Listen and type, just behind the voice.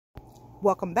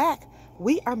Welcome back.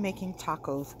 We are making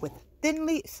tacos with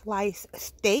thinly sliced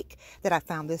steak that I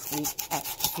found this week at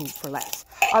Food for Less.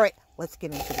 All right, let's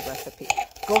get into the recipe.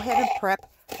 Go ahead and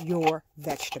prep your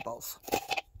vegetables.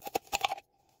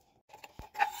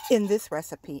 In this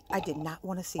recipe, I did not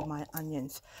want to see my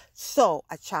onions, so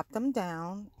I chopped them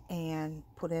down and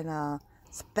put in a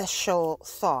special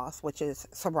sauce, which is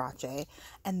sriracha,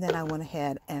 and then I went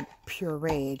ahead and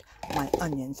pureed my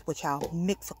onions, which I'll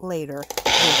mix later with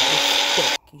the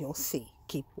steak. You'll see.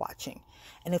 Keep watching.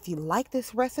 And if you like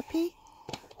this recipe,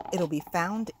 it'll be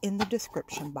found in the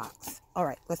description box. All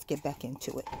right, let's get back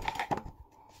into it.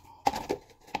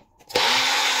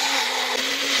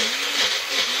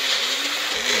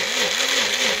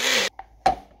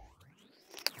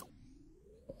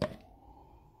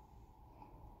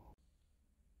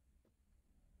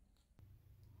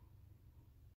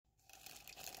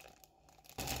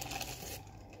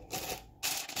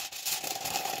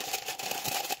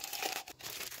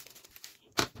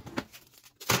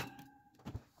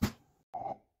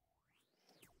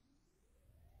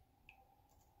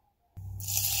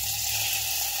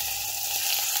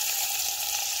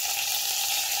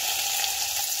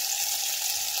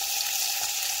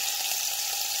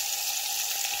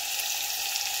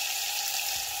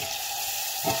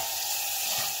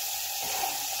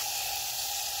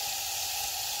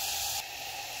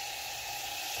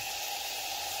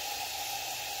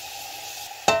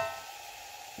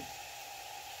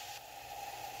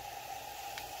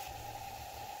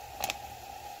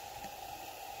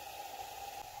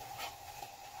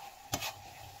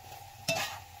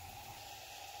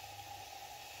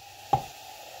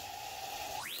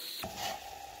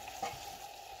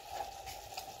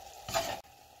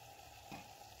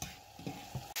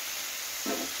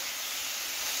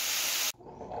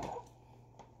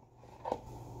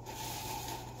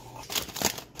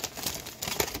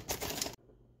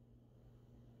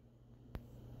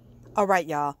 All right,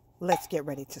 y'all, let's get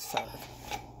ready to serve.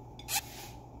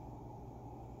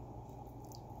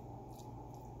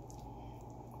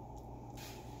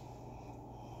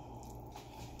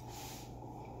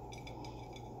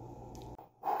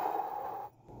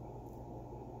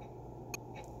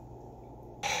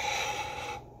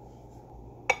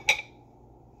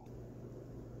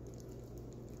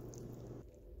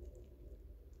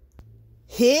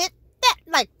 Hit that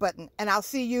like button, and I'll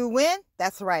see you when,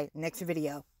 that's right, next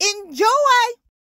video. Enjoy!